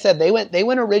 like I said, they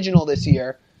went original this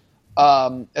year,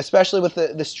 especially with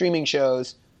the streaming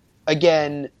shows.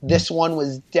 Again, this one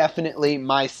was definitely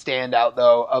my standout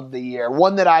though of the year.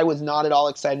 One that I was not at all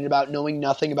excited about, knowing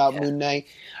nothing about Moon Knight.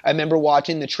 I remember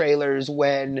watching the trailers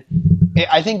when.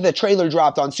 I think the trailer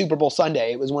dropped on Super Bowl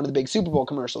Sunday. It was one of the big Super Bowl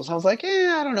commercials. I was like,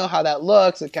 I don't know how that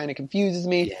looks. It kind of confuses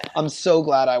me. Yeah. I'm so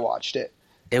glad I watched it.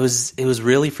 It was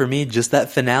really for me just that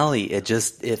finale. It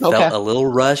felt a little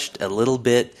rushed, a little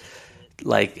bit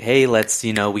like, hey, let's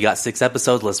we got 6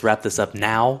 episodes. Let's wrap this up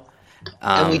now.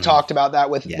 And we talked about that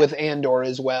with Andor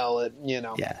as well.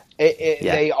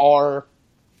 They are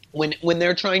when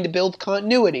they're trying to build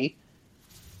continuity.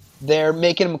 They're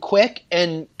making them quick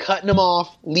and cutting them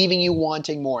off, leaving you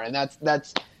wanting more. And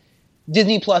that's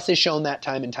Disney Plus has shown that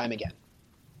time and time again.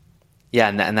 Yeah,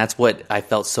 and that's what I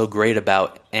felt so great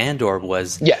about Andor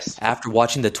was after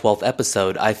watching the 12th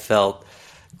episode, I felt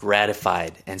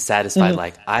gratified and satisfied.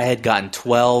 Like I had gotten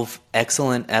 12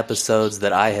 excellent episodes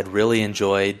that I had really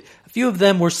enjoyed. A few of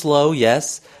them were slow,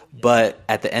 yes, but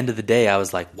at the end of the day, I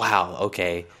was like, wow,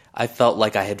 okay. I felt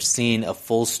like I had seen a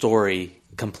full story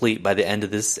complete by the end of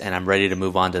this, and I'm ready to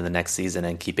move on to the next season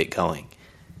and keep it going.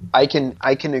 I can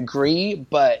agree,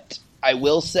 but I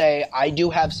will say I do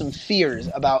have some fears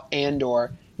about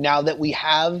Andor now that we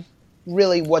have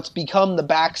really what's become the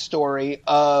backstory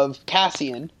of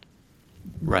Cassian.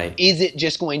 Right. Is it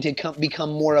just going to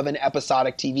become more of an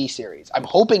episodic TV series? I'm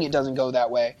hoping it doesn't go that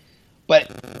way.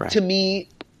 But to me,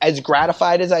 as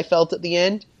gratified as I felt at the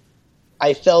end,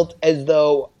 I felt as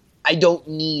though I don't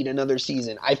need another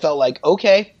season. I felt like,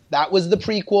 okay, that was the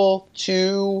prequel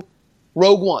to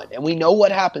Rogue One, and we know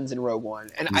what happens in Rogue One,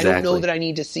 and I don't know that I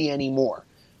need to see any more.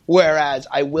 Whereas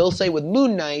I will say with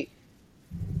Moon Knight,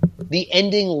 the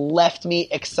ending left me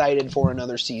excited for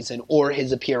another season or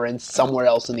his appearance somewhere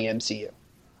else in the MCU.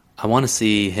 I want to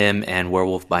see him and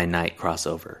Werewolf by Night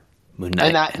crossover. Moon Knight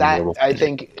and that I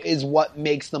think is what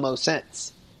makes the most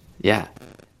sense. Yeah.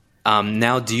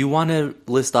 Now, do you want to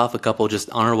list off a couple just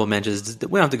honorable mentions?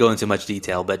 We don't have to go into much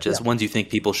detail, but just ones you think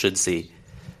people should see.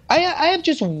 I have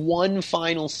just one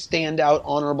final standout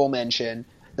honorable mention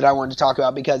that I wanted to talk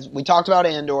about, because we talked about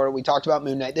Andor, we talked about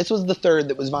Moon Knight. This was the third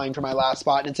that was vying for my last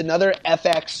spot, and it's another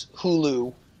FX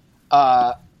Hulu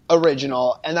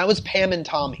original, and that was Pam and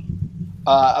Tommy,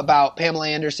 about Pamela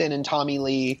Anderson and Tommy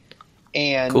Lee,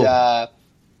 and cool.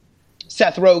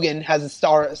 Seth Rogen has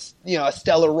a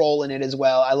stellar role in it as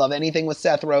well. I love anything with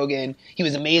Seth Rogen. He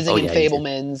was amazing in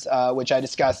Fabelmans, which I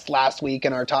discussed last week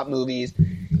in our top movies.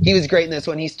 He was great in this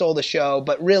one. He stole the show,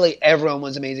 but really everyone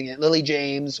was amazing in it. Lily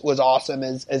James was awesome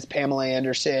as Pamela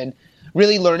Anderson.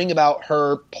 Really learning about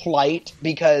her plight,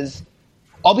 because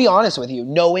I'll be honest with you,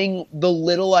 knowing the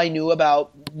little I knew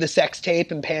about the sex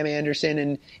tape and Pam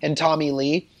Anderson and Tommy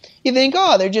Lee, you think,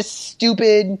 oh, they're just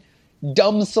stupid,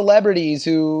 dumb celebrities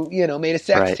who, made a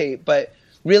sex tape. But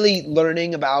really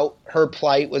learning about her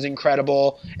plight was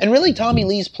incredible. And really Tommy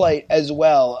Lee's plight as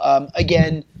well.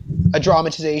 Again, a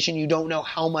dramatization. You don't know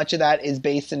how much of that is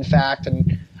based in fact.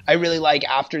 And I really like,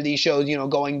 after these shows,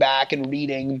 going back and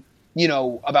reading,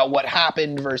 about what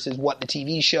happened versus what the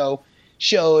TV show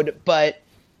showed. But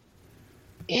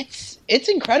it's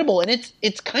incredible. And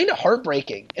it's kind of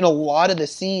heartbreaking in a lot of the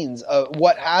scenes of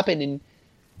what happened. And,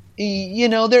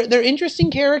 they're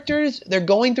interesting characters. They're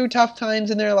going through tough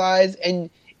times in their lives. And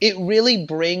it really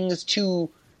brings to,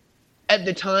 at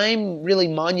the time, really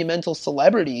monumental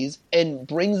celebrities, and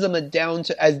brings them down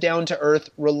to earth,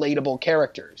 relatable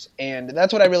characters. And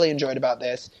that's what I really enjoyed about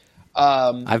this.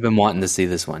 I've been wanting to see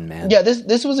this one, man. Yeah,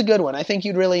 this was a good one. I think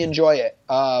you'd really enjoy it.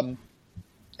 I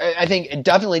think it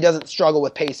definitely doesn't struggle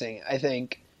with pacing. I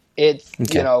think it's,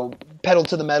 pedal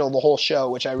to the metal the whole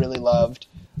show, which I really loved.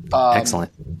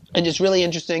 Excellent. And just really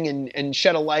interesting, and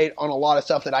shed a light on a lot of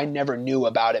stuff that I never knew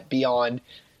about it, beyond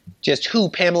just who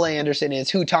Pamela Anderson is,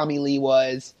 who Tommy Lee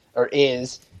was or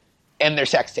is, and their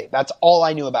sex tape. That's all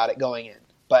I knew about it going in.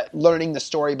 But learning the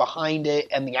story behind it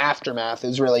and the aftermath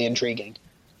is really intriguing.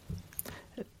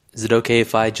 Is it okay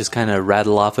if I just kind of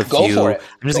rattle off a few? Go for it.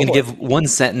 I'm just going to give one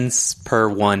sentence per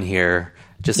one here.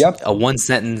 Just a one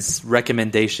sentence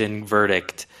recommendation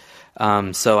verdict.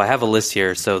 So I have a list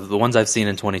here. So the ones I've seen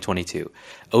in 2022.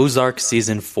 Ozark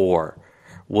Season 4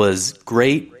 was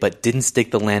great, but didn't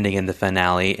stick the landing in the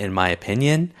finale, in my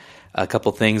opinion. A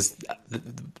couple things,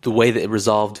 the way that it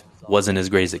resolved wasn't as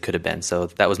great as it could have been. So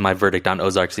that was my verdict on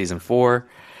Ozark Season 4.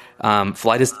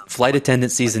 Flight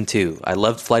Attendant Season 2. I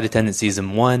loved Flight Attendant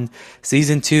Season 1.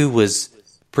 Season 2 was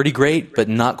pretty great, but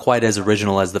not quite as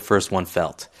original as the first one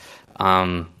felt.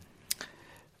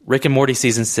 Rick and Morty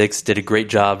Season 6 did a great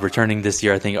job returning this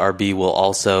year. I think RB will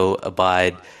also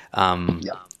abide.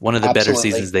 One of the better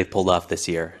seasons they've pulled off this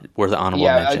year. Worth an honorable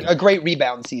mention. A great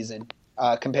rebound season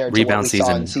compared to what we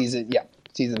saw in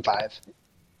season 5.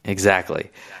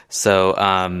 Exactly. So,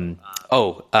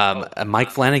 a Mike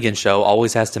Flanagan show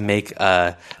always has to make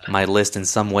my list in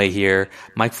some way here.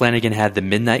 Mike Flanagan had The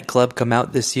Midnight Club come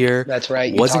out this year. That's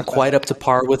right. Wasn't quite up to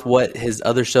par with what his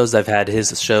other shows. I've had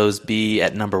his shows be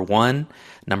at number 1,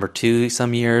 number 2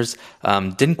 some years.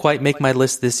 Didn't quite make my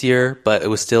list this year, but it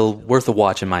was still worth a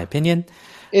watch in my opinion.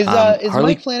 Is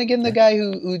Mike Flanagan the guy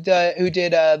who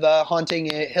did The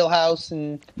Haunting at Hill House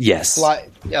and yes?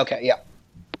 Okay, yeah.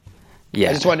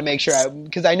 Yeah. I just wanted to make sure,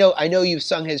 because I know you've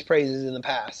sung his praises in the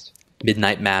past.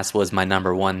 Midnight Mass was my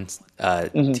number 1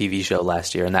 TV show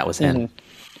last year, and that was him.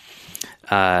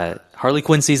 Harley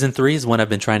Quinn Season 3 is one I've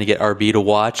been trying to get RB to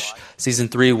watch. Season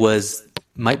 3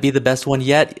 might be the best one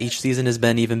yet. Each season has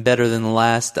been even better than the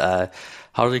last.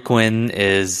 Harley Quinn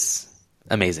is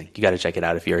amazing. You got to check it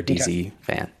out if you're a DC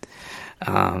fan.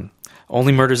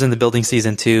 Only Murders in the Building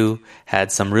Season 2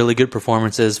 had some really good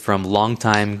performances from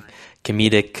longtime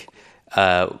comedic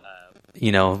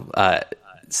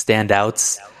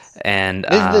standouts, and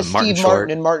this is Martin Steve Short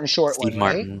Martin and Martin Short. Steve one,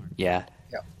 Martin, right? yeah.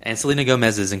 Yep. And Selena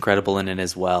Gomez is incredible in it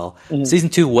as well. Season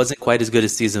 2 wasn't quite as good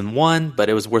as Season 1, but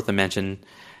it was worth a mention.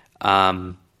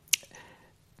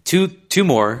 Two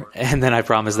more, and then I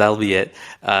promise that'll be it.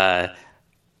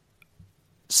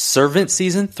 Servant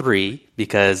Season 3,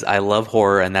 because I love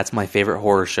horror, and that's my favorite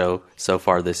horror show so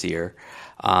far this year.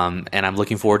 And I'm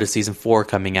looking forward to Season 4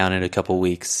 coming out in a couple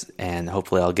weeks, and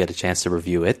hopefully I'll get a chance to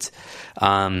review it.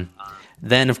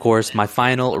 Then, of course, my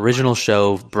final original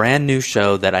show, brand new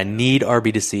show that I need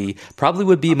RB to see, probably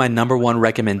would be my number 1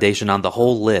 recommendation on the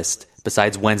whole list,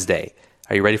 besides Wednesday.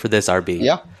 Are you ready for this, RB?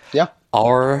 Yeah.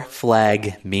 Our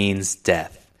Flag Means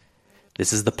Death.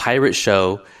 This is the pirate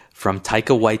show from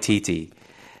Taika Waititi.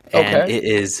 And it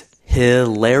is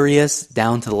hilarious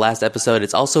down to the last episode.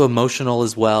 It's also emotional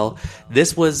as well.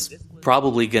 This was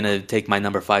probably going to take my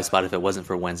number 5 spot if it wasn't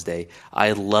for Wednesday.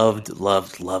 I loved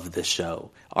this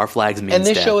show. Our Flags Means And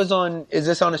this Death. show is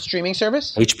this on a streaming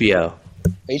service? HBO.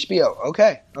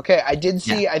 Okay. I did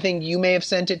see, I think you may have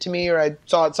sent it to me, or I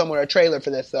saw it somewhere, a trailer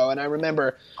for this, though, and I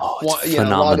remember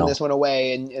logging this one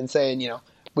away and saying,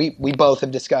 we both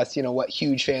have discussed, what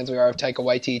huge fans we are of Taika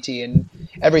Waititi, and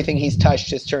everything he's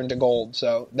touched has turned to gold.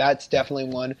 So that's definitely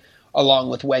one, along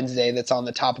with Wednesday, that's on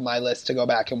the top of my list to go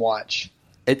back and watch.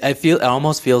 It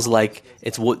almost feels like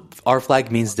it's what Our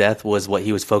Flag Means Death was what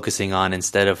he was focusing on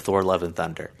instead of Thor: Love and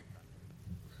Thunder.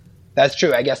 That's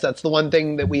true. I guess that's the one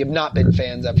thing that we have not been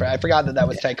fans of. I forgot that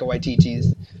was Taika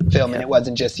Waititi's film, and it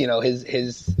wasn't just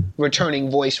his returning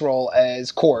voice role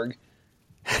as Korg.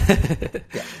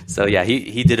 So yeah,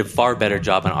 he did a far better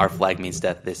job on Our Flag Means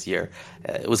Death this year.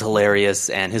 It was hilarious,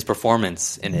 and his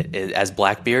performance in it as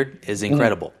Blackbeard is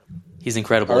incredible. He's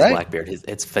incredible as Blackbeard.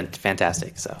 It's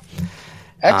fantastic. So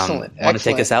excellent. Want to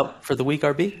take us out for the week,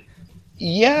 RB?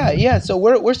 Yeah. So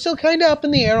we're still kind of up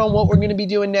in the air on what we're going to be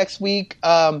doing next week.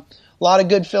 A lot of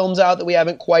good films out that we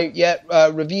haven't quite yet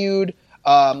reviewed.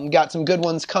 Got some good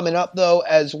ones coming up though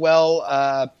as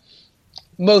well.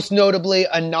 Most notably,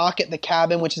 A Knock at the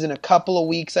Cabin, which is in a couple of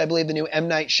weeks, I believe, the new M.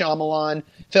 Night Shyamalan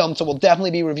film. So we'll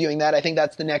definitely be reviewing that. I think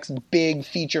that's the next big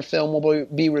feature film we'll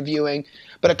be reviewing.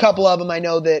 But a couple of them I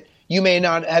know that you may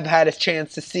not have had a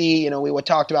chance to see. We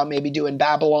talked about maybe doing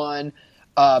Babylon,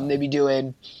 maybe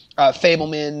doing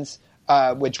Fabelmans,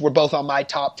 which were both on my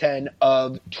top 10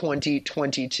 of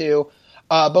 2022.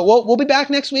 But we'll be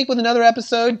back next week with another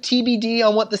episode, TBD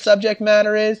on what the subject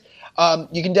matter is.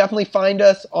 You can definitely find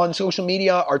us on social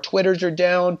media. Our Twitters are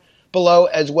down below,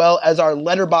 as well as our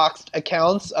Letterboxd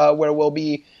accounts, where we'll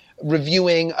be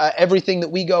reviewing everything that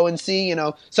we go and see.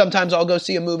 Sometimes I'll go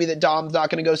see a movie that Dom's not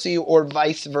going to go see, or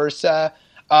vice versa.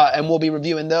 And we'll be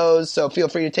reviewing those, so feel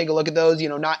free to take a look at those.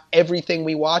 Not everything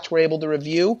we watch we're able to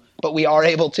review, but we are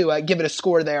able to give it a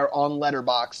score there on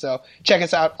Letterboxd. So check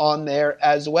us out on there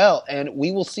as well. And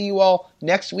we will see you all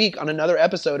next week on another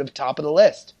episode of Top of the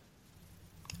List.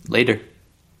 Later.